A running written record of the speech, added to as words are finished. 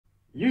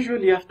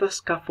usually after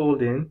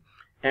scaffolding,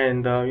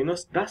 and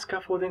that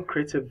scaffolding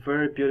creates a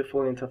very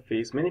beautiful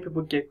interface. Many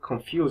people get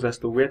confused as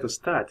to where to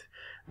start.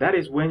 That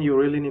is when you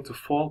really need to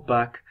fall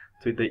back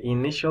to the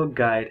initial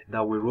guide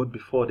that we wrote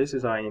before. This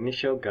is our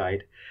initial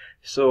guide.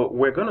 So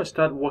we're going to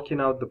start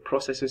working out the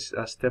processes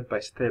step by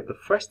step. The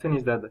first thing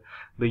is that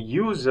the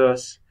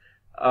user's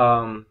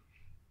the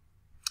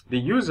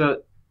user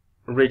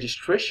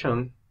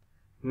registration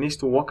needs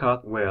to work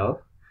out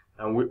well,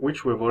 and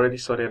which we've already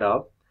sorted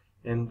out.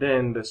 And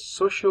then the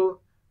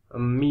social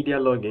media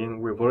login,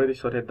 we've already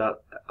sorted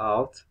that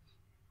out.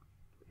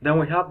 Then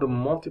we have the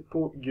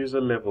multiple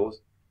user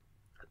levels.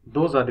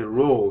 Those are the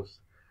roles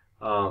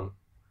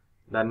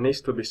that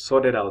needs to be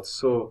sorted out.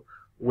 So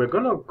we're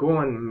gonna go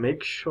and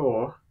make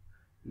sure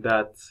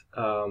that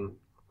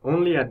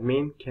only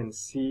admin can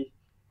see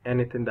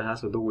anything that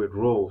has to do with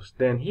roles.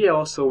 Then here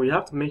also we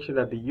have to make sure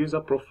that the user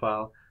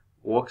profile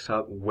works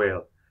out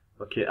well.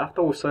 Okay,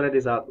 after we've sorted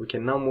this out, we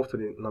can now move to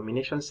the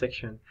nomination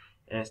section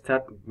and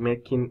start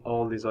making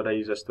all these other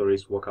user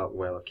stories work out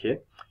well. Okay,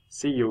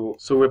 see you.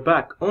 So we're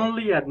back.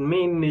 Only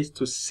admin needs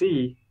to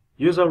see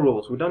user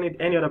roles. We don't need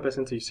any other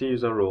person to see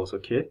user roles.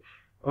 Okay,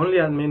 only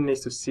admin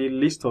needs to see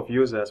list of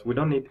users. We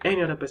don't need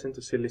any other person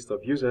to see list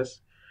of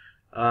users.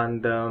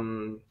 And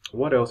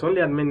what else?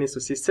 Only admin needs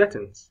to see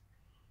settings.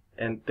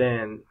 And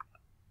then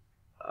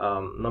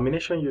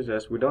nomination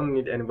users, we don't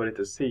need anybody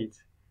to see it.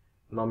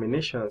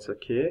 Nominations,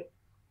 okay,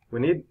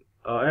 we need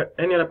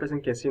any other person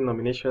can see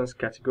nominations,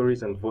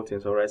 categories, and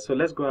votings. All right, so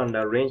let's go and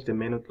arrange the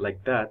menu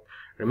like that.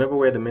 Remember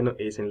where the menu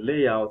is in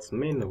layouts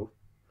menu.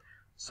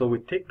 So we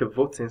take the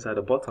votings at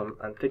the bottom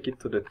and take it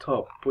to the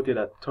top, put it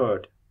at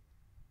third.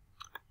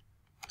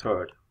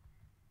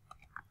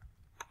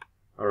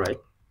 All right,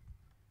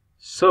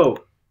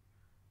 so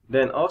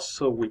then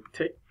also we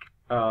take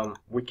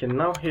we can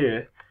now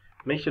here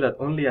make sure that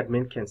only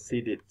admin can see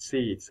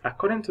it.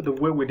 According to the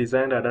way we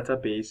designed our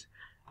database,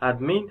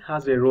 admin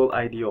has a role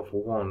ID of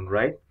 1,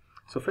 right?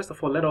 So first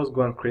of all, let us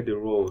go and create the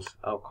roles.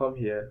 I'll come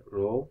here,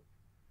 role,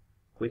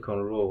 click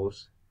on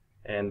roles,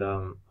 and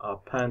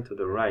I'll pan to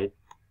the right,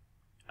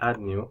 add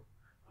new.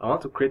 I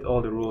want to create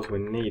all the roles we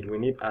need. We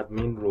need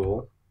admin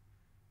role,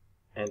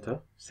 enter,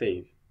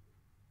 save.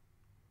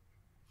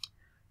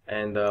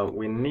 And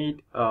we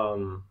need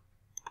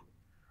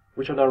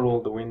which other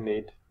role do we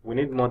need? We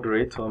need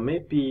moderator.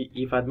 Maybe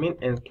if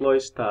admin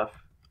employs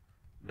staff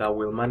that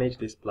will manage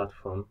this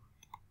platform,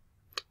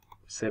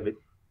 save it.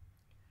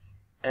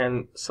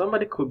 And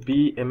somebody could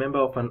be a member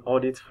of an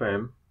audit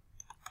firm.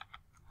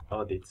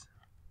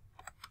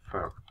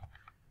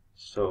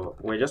 So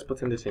we're just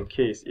putting this in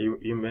case.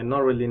 You may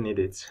not really need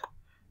it.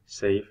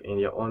 Save in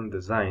your own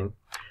design.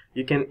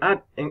 You can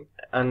add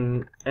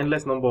an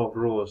endless number of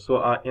roles. So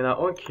in our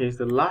own case,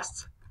 the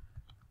last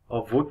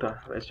of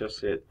voter, let's just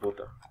say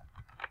voter.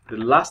 The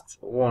last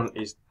one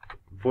is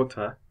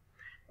voter.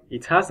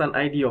 It has an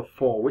ID of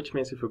 4, which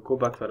means if we go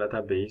back to our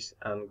database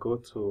and go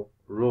to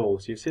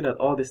roles, you see that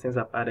all these things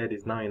I've added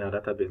is now in our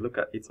database. Look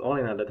at it's all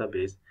in our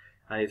database,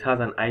 and it has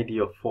an ID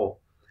of 4.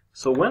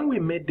 So when we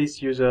made this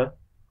user,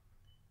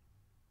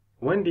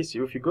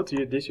 if you go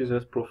to this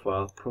user's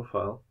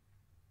profile,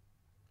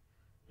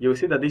 you'll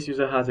see that this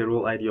user has a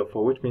role ID of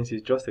 4, which means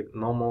it's just a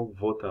normal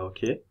voter.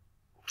 Okay.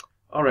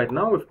 All right.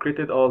 Now we've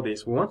created all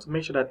this. We want to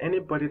make sure that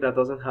anybody that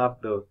doesn't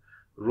have the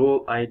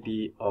role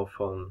ID of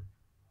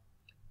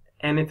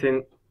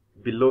anything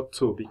below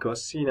 2,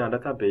 because see in our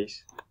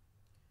database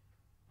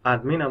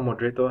admin and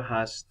moderator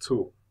has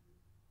 2,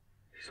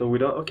 so we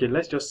don't. Okay,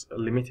 let's just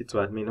limit it to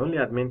admin. Only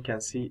admin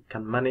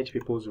can manage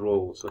people's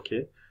roles.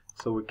 Okay,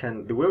 so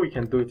the way we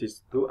can do it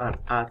is do an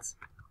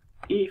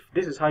if.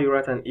 This is how you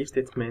write an if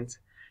statement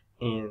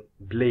in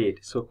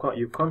Blade. So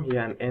you come here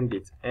and end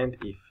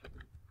if.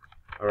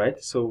 All right,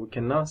 so we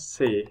can now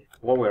say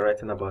what we're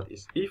writing about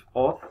is if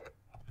auth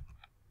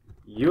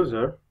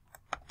user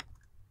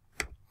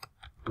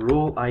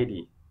role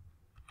ID,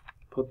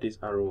 put this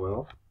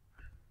ROL,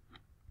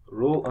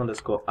 role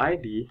underscore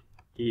ID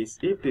is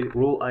if the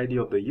role ID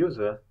of the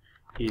user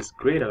is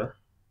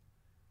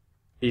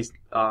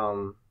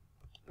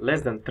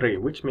less than 3,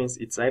 which means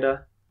it's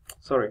either,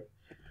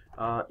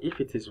 if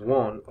it is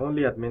 1,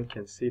 only admin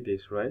can see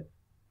this, right?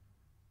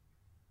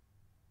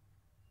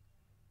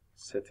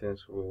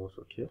 Settings roles,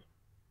 okay.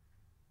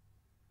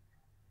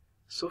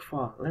 So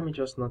far, let me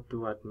just not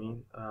do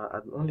admin.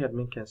 Only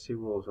admin can see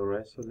roles,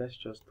 alright? So let's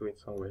just do it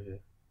somewhere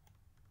here.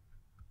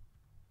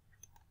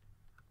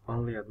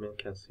 Only admin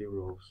can see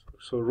roles.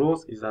 So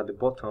roles is at the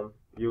bottom.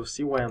 You'll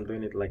see why I'm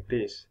doing it like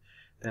this.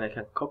 Then I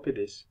can copy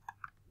this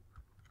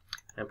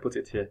and put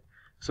it here.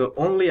 So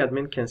only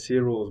admin can see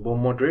roles, but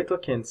moderator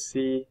can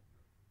see.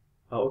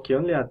 Okay,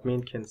 only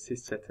admin can see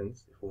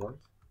settings if we want,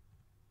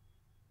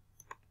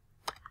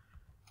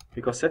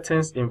 because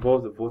settings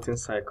involve the voting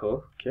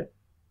cycle. Okay.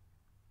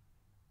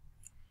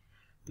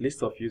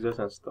 List of users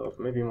and stuff.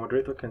 Maybe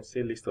moderator can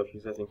see list of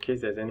users in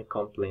case there's any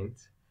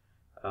complaint.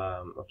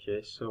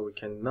 Okay, so we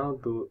can now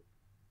do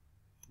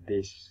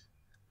this.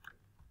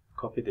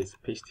 Copy this,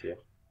 paste here.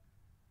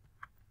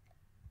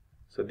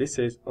 So this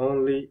says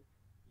only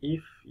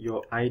if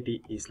your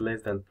ID is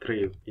less than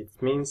 3, it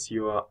means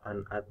you are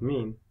an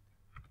admin.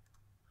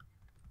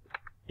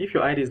 If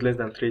your ID is less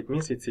than 3, it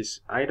means it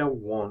is either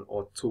 1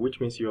 or 2, which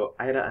means you're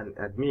either an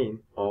admin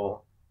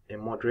or a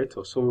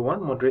moderator. So we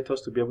want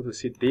moderators to be able to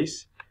see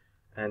this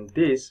and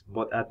this,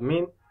 but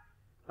admin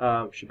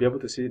should be able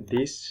to see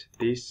this,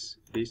 this,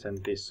 this,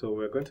 and this. So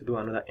we're going to do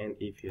another end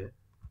if here.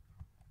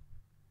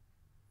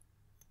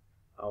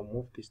 I'll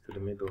move this to the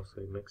middle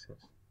so it makes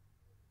sense.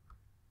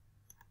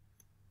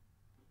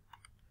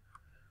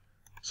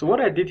 So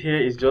what I did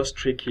here is just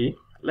tricky.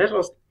 Let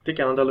us take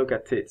another look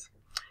at it.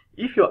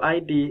 If your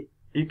ID,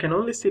 you can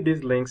only see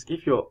these links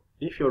if your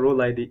role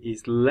ID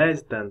is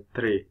less than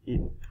 3.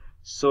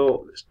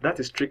 So that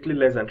is strictly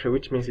less than 3,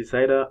 which means it's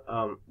either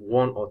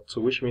 1 or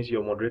 2, which means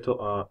you're moderator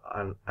or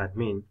an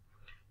admin.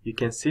 You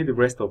can see the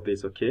rest of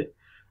this, okay?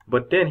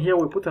 But then here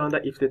we put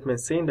another if statement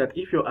saying that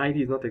if your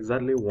ID is not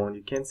exactly 1,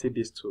 you can't see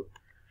these 2.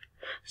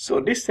 So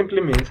this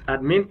simply means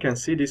admin can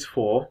see these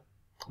 4,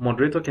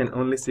 moderator can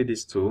only see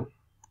these 2,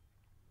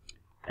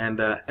 and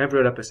every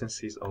other person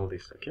sees all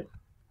this, okay?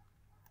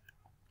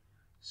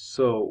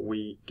 So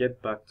we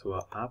get back to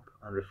our app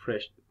and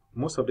refresh.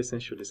 Most of these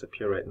things should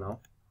disappear right now.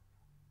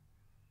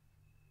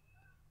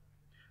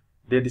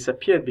 They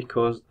disappeared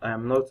because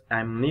I'm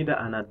neither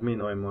an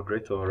admin or a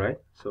moderator, alright?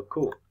 So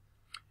cool.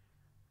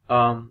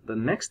 The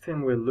next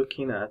thing we're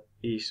looking at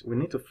is we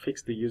need to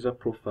fix the user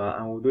profile,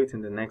 and we'll do it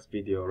in the next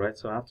video, right?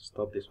 So I have to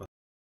stop this one.